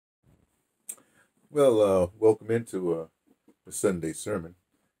Welcome into the Sunday sermon.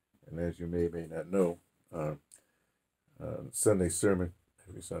 And as you may not know, uh, Sunday sermon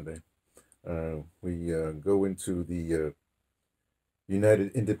every Sunday, we go into the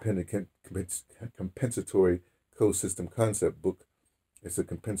United Independent Compensatory Code System Concept book. It's a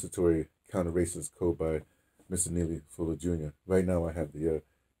compensatory counter-racist code by Mr. Neely Fuller Jr. Right now, I have the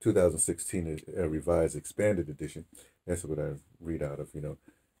 2016 revised expanded edition. That's what I read out of.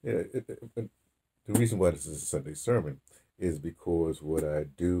 Yeah, the reason why this is a Sunday sermon is because what I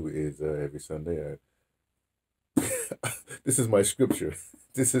do is every Sunday, this is my scripture.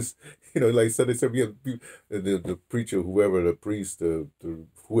 This is, like Sunday sermon, you have the preacher, whoever, the priest,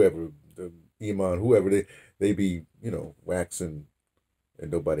 whoever, the imam, whoever, they be, waxing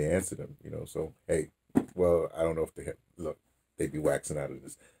and nobody answered them, So, hey, well, I don't know if look, they be waxing out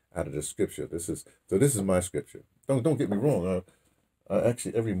of the scripture. This is my scripture. Don't get me wrong.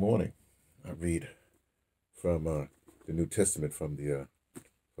 Actually, every morning I read from the New Testament from the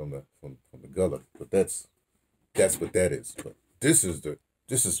Gullah, but that's what that is. But this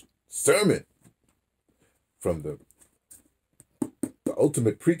is sermon from the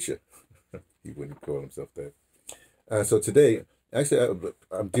ultimate preacher. He wouldn't call himself that. So today, actually,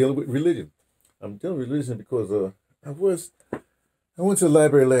 I'm dealing with religion. I'm dealing with religion because I went to the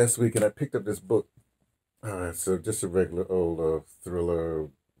library last week and I picked up this book. So just a regular old thriller,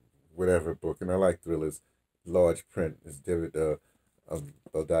 whatever book, and I like thrillers. Large print. It's David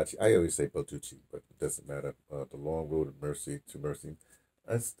Baldacci. I always say Balducci, but it doesn't matter. The Long Road of Mercy to Mercy.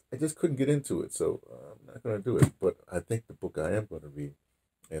 I just couldn't get into it, so I'm not going to do it. But I think the book I am going to read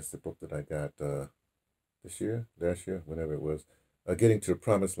is the book that I got last year, whenever it was, Getting to the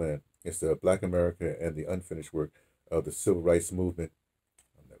Promised Land. It's the Black America and the Unfinished Work of the Civil Rights Movement.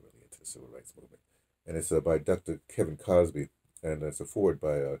 I'm not really into the Civil Rights Movement. And it's by Dr. Kevin Cosby, and it's a forward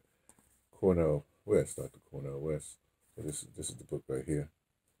by Cornell West, Dr. Cornell West. So this is the book right here.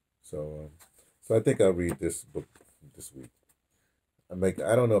 So I think I'll read this book this week.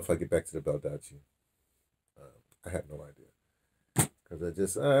 I don't know if I get back to the Baldacci. I have no idea because I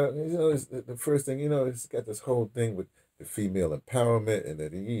just it's the first thing it's got this whole thing with the female empowerment and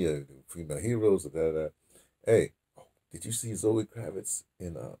the female heroes. Hey, did you see Zoe Kravitz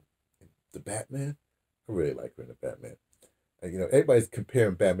in the Batman? I really like her in the Batman. And, everybody's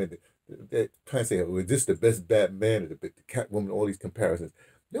comparing Batman. They're trying to say, "Oh, is this the best Batman?" The Catwoman, all these comparisons.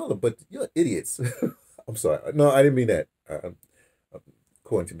 No, but you're idiots. I'm sorry. No, I didn't mean that.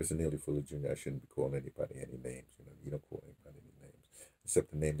 According to Mr. Neely Fuller Jr., I shouldn't be calling anybody any names. You don't call anybody any names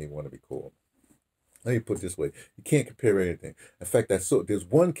except the name they want to be called. Let me put it this way: you can't compare anything. In fact, I saw there's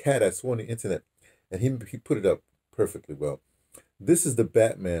one cat I saw on the internet, and he put it up perfectly well. This is the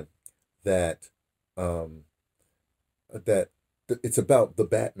Batman that um it's about the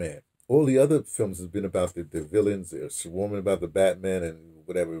Batman. All the other films has been about the villains, they're swarming about the Batman and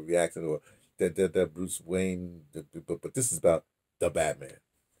whatever reaction or that Bruce Wayne. But this is about the Batman.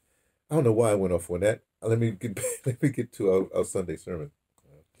 I don't know why I went off on that. Let me get let me get to our Sunday sermon.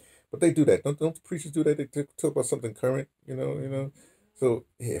 But they do that. Don't the preachers do that? They talk about something current, So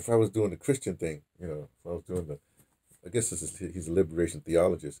yeah, if I was doing the Christian thing, if I was doing I guess he's a liberation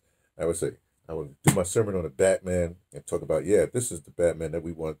theologist. I would say I would do my sermon on the Batman and talk about, yeah, this is the Batman that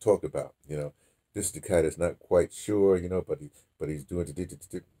we want to talk about. This is the guy that's not quite sure, but he's doing I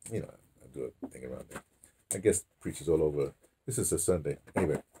do a thing around there. I guess preachers all over. This is a Sunday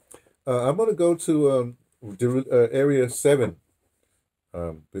anyway. I'm gonna go to area 7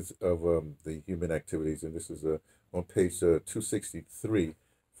 of the human activities, and this is on page 263. In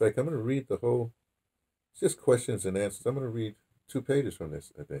fact, I'm gonna read the whole. It's just questions and answers. I'm gonna read 2 pages from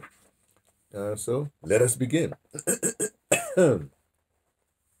this, I think. So let us begin.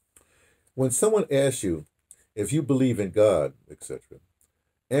 When someone asks you if you believe in God, etc.,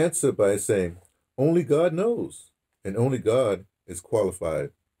 answer by saying, only God knows, and only God is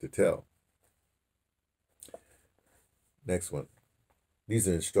qualified to tell. Next one. These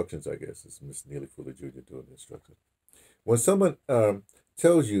are instructions, I guess. It's Miss Neely Fuller Jr. doing the instructions. When someone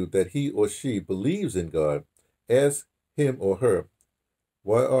tells you that he or she believes in God, ask him or her,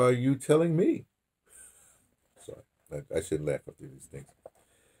 why are you telling me? Sorry, I shouldn't laugh after these things.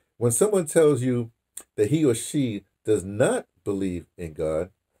 When someone tells you that he or she does not believe in God,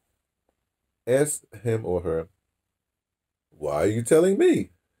 ask him or her, why are you telling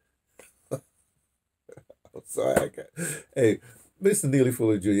me? I'm sorry. Hey, Mr. Neely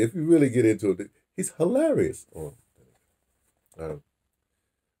Fuller Jr., if you really get into it, he's hilarious. Uh,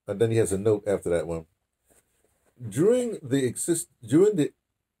 and then he has a note after that one. During the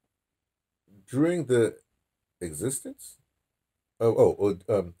existence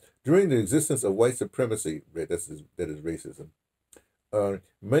during the existence of white supremacy, right, that is racism.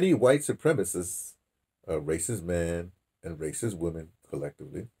 Many white supremacists, racist men and racist women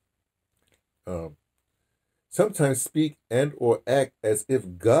collectively, um, sometimes speak and or act as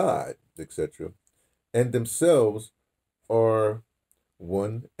if God, etc., and themselves are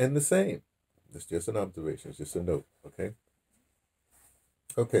one and the same. It's just an observation. It's just a note. Okay.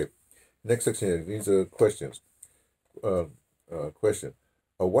 Okay. Next section here. These are questions. Uh, Question: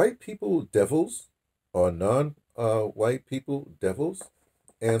 Are white people devils or non-white people devils?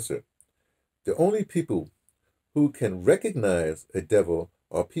 Answer: The only people who can recognize a devil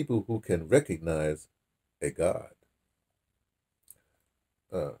are people who can recognize a God.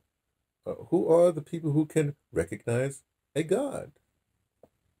 Uh, who are the people who can recognize a God?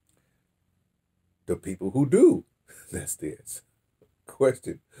 The people who do. That's the answer.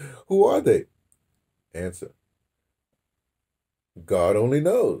 Question: Who are they? Answer: God only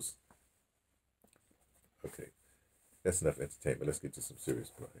knows. Okay, that's enough entertainment. Let's get to some serious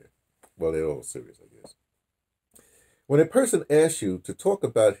part here. Well, they're all serious, I guess. When a person asks you to talk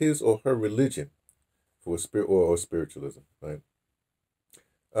about his or her religion for spirit or spiritualism, right?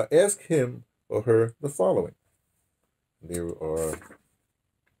 Ask him or her the following. There are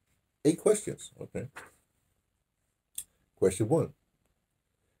 8 questions. Okay. Question 1: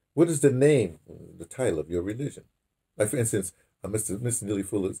 What is the name, the title of your religion? Like, for instance, Mr. Neely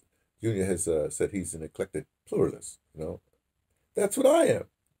Fuller Jr. has said he's an eclectic pluralist. That's what I am.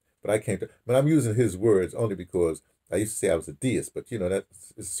 But I can't. But I'm using his words only because I used to say I was a deist. But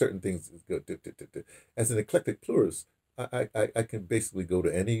that's certain things. As an eclectic pluralist, I can basically go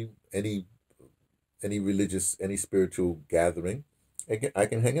to any religious, any spiritual gathering. I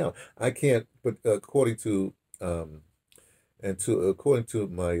can hang out. I can't. But according to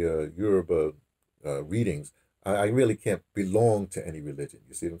my Yoruba readings, I really can't belong to any religion.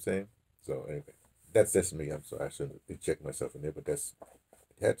 You see what I'm saying? So anyway, that's me. I'm sorry, I shouldn't inject myself in there, but that's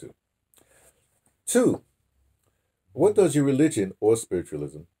I had to. 2: What does your religion or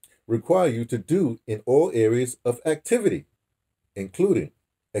spiritualism require you to do in all areas of activity, including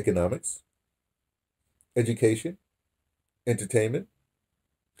economics, education, entertainment,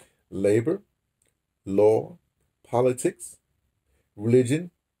 labor, law, politics, religion,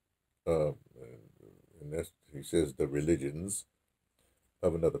 and that's, he says, the religions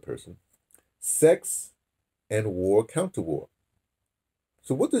of another person, sex, and war, counter war.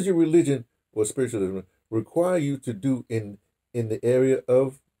 So what does your religion or spiritualism require you to do in the area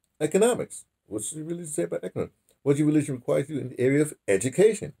of economics? What's your religion say about economics? What does your religion require you to do in the area of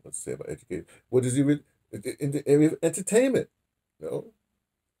education? What's it say about education? What does your in the area of entertainment?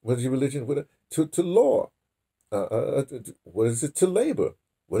 What is your religion to law? What is it to labor?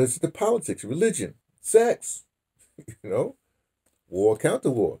 What is it to politics, religion, sex? War,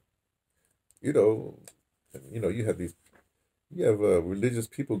 counter war. You know, you have these. You have religious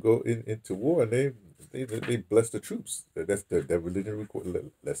people go into war and they bless the troops. That's their religion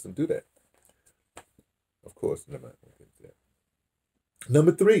lets them do that. Of course, never mind.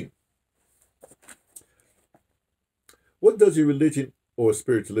 Number 3. What does your religion or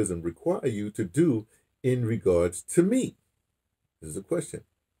spiritualism require you to do in regards to me? This is a question.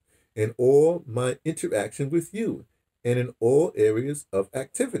 In all my interaction with you and in all areas of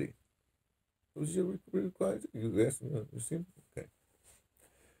activity. What is your required? You ask, you see? Okay.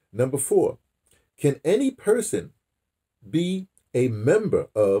 Number 4. Can any person be a member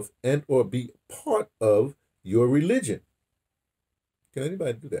of and or be part of your religion? Can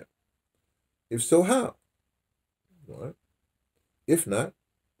anybody do that? If so, how? All right. If not,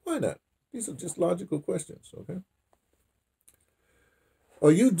 why not? These are just logical questions, okay?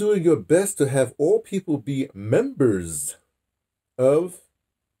 Are you doing your best to have all people be members of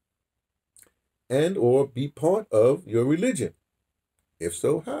and or be part of your religion? If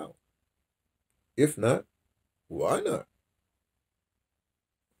so, how? If not, why not?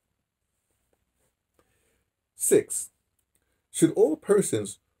 6. Should all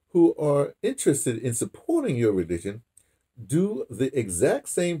persons who are interested in supporting your religion do the exact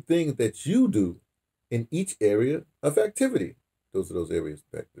same thing that you do in each area of activity? Those are those areas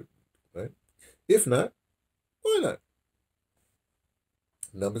back there, right? If not, why not?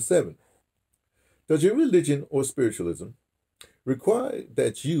 Number 7. Does your religion or spiritualism require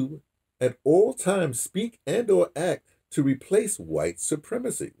that you at all times speak and or act to replace white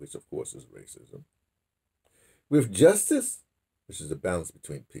supremacy, which of course is racism, with justice, which is a balance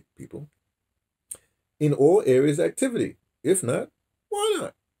between people, in all areas of activity? If not, why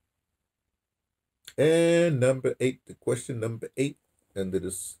not? And number 8, the question number 8 under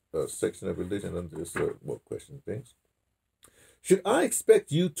this section of religion, under this question things. Should I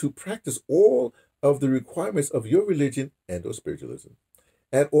expect you to practice all of the requirements of your religion and or spiritualism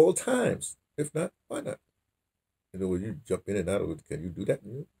at all times? If not, why not? When you jump in and out of it, can you do that?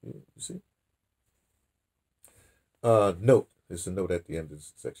 You see? Note. There's a note at the end of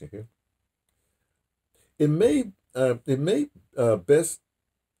this section here. It may best,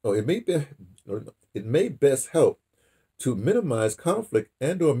 or it may be, or it may best help to minimize conflict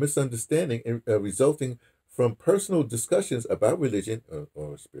and or misunderstanding resulting from personal discussions about religion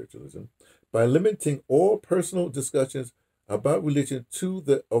or spiritualism by limiting all personal discussions about religion to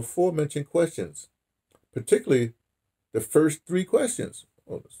the aforementioned questions, particularly the first three questions.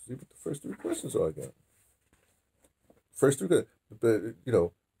 Oh, let's see what the first three questions are again. First three questions.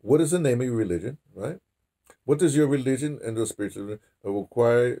 What is the name of your religion, right? What does your religion and your spiritualism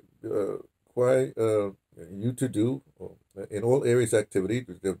require you to do in all areas of activity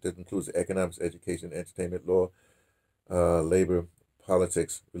that includes economics, education, entertainment, law, labor,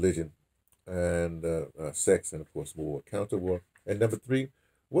 politics, religion, and sex, and of course war, counter war. And number three,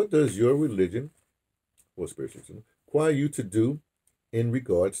 what does your religion or spiritualism require you to do in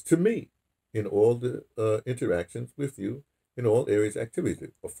regards to me in all the interactions with you in all areas of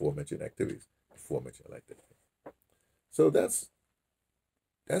activities, aforementioned activities. Aforementioned, I like that. So that's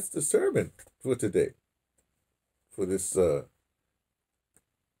the sermon for today, for this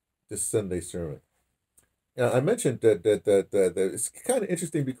this Sunday sermon. Now, I mentioned that it's kind of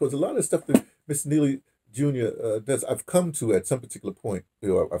interesting because a lot of stuff that Miss Neely Jr. Does, I've come to at some particular point.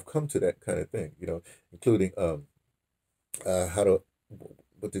 I've come to that kind of thing. Including how to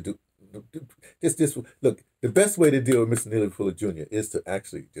what to do. This look. The best way to deal with Miss Neely Fuller Jr. is to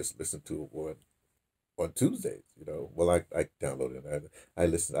actually just listen to it on Tuesdays. Well, I download it. I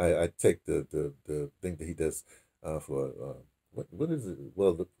listen. I take the thing that he does for what is it?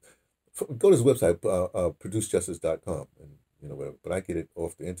 Well, go to his website, producejustice.com, and whatever. But I get it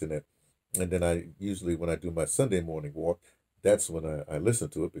off the internet, and then I usually, when I do my Sunday morning walk, that's when I listen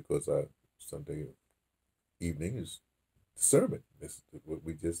to it, because Sunday evening is the sermon. It's what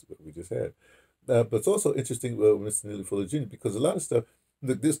we just had. But it's also interesting with Mr. Neely Fuller Jr. because a lot of stuff.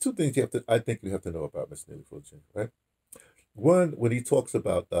 There's two things I think you have to know about Mr. Neely Fuller Jr. Right? One, when he talks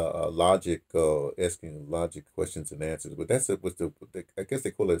about logic, asking logic questions and answers, but I guess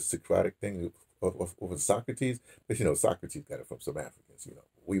they call it a Socratic thing of Socrates. But Socrates got it from some Africans.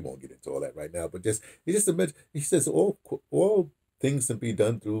 We won't get into all that right now. But he says all things can be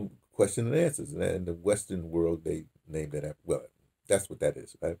done through question and answers, and in the Western world they named that. Well, that's what that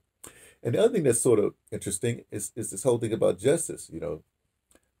is, right? And the other thing that's sort of interesting is this whole thing about justice.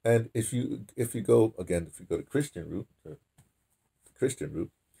 And if you go the Christian route.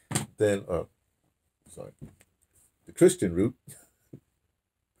 Then the Christian route.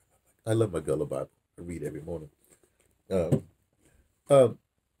 I love my Gullah Bible. I read every morning. Then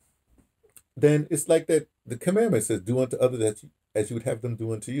it's like that. The commandment says, "Do unto others as you would have them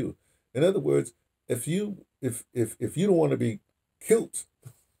do unto you." In other words, if you don't want to be killed,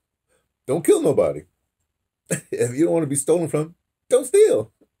 don't kill nobody. If you don't want to be stolen from, don't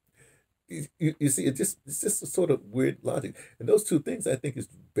steal. You see, it's just a sort of weird logic, and those two things I think is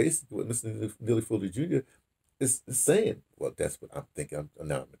basically what Mr. Neely Fuller Jr. is saying. Well, that's what I'm thinking. I'm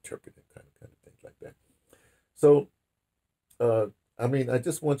interpreting kind of things like that. So, I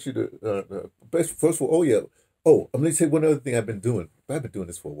just want you to first of all, oh yeah, I'm going to say one other thing I've been doing. I've been doing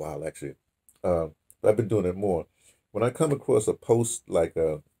this for a while actually. I've been doing it more. When I come across a post like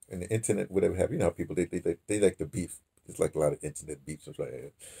in the internet, whatever have you, how people they like the beef. It's like a lot of internet beefs and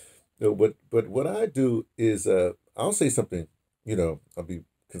right. No, but what I do is I'll say something, I'll be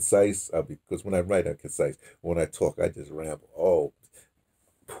concise. Because when I write, I'm concise. When I talk, I just ramble. Oh,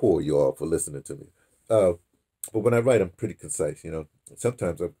 poor y'all for listening to me. But when I write, I'm pretty concise.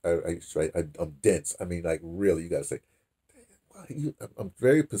 Sometimes I'm dense. I mean, like really, you gotta say, I'm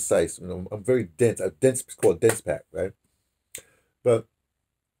very precise. I'm very dense. I'm dense. It's called dense pack, right? But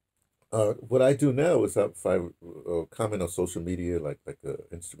what I do now is if I comment on social media, like an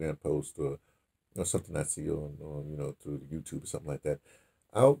Instagram post or something I see on through YouTube or something like that,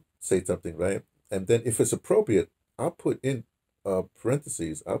 I'll say something, right? And then if it's appropriate, I'll put in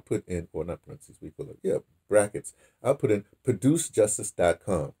parentheses. I'll put in, or not parentheses, we call it, yeah, brackets. I'll put in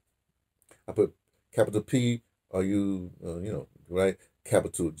producejustice.com. I put capital P, right?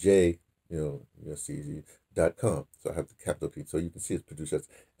 Capital J, CZ.com. So I have the capital P, so you can see it's Produce Justice.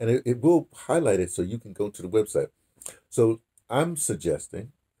 And it will highlight it so you can go to the website. So I'm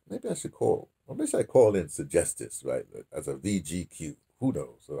suggesting, maybe I should call in suggest this, right? As a VGQ. Who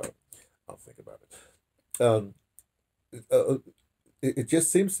knows? So I'll think about it. It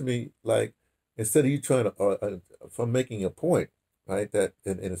just seems to me like instead of you trying to, if I'm making a point, right, that,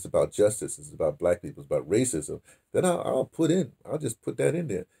 and it's about justice, it's about black people, it's about racism, then I'll just put that in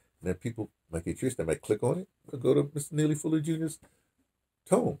there. And then people might get curious, they might click on it, or go to Mr. Neely Fuller Jr.'s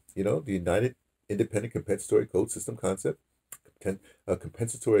tome, the United Independent Compensatory Code System Concept,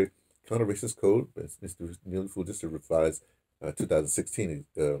 compensatory counter-racist code. Mr. Neely Fuller just a revised 2016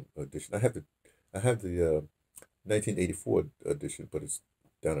 edition. I have the 1984 edition, but it's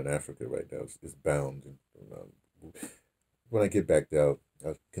down in Africa right now. It's bound. And, when I get back there,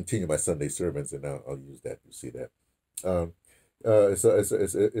 I'll continue my Sunday sermons, and I'll use that. You see that. Um, it's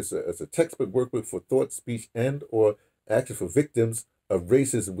a textbook workbook for thought, speech, and or action for victims of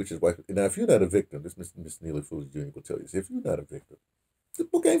racism, which is why. Now, if you're not a victim, this Miss Neely Fuller Jr. will tell you. If you're not a victim, the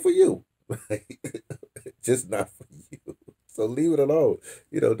book ain't for you. Right? Just not for you. So leave it alone.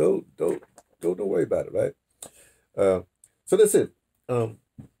 Don't worry about it. Right. Uh, so that's it. Uh,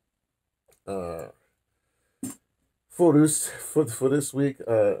 for this week,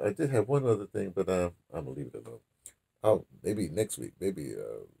 I did have one other thing, but I'm gonna leave it alone. I'll maybe next week, maybe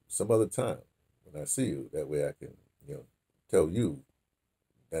some other time when I see you. That way I can tell you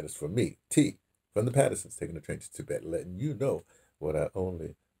that is for me. T from the Pattersons taking the train to Tibet, letting you know what I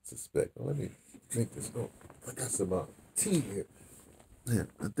only suspect. Well, let me drink this. Oh, I got some tea here. Yeah,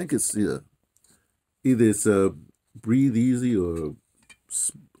 I think it's either it's breathe easy or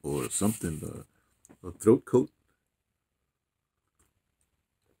something a throat coat.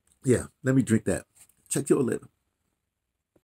 Yeah, let me drink that. Check you later.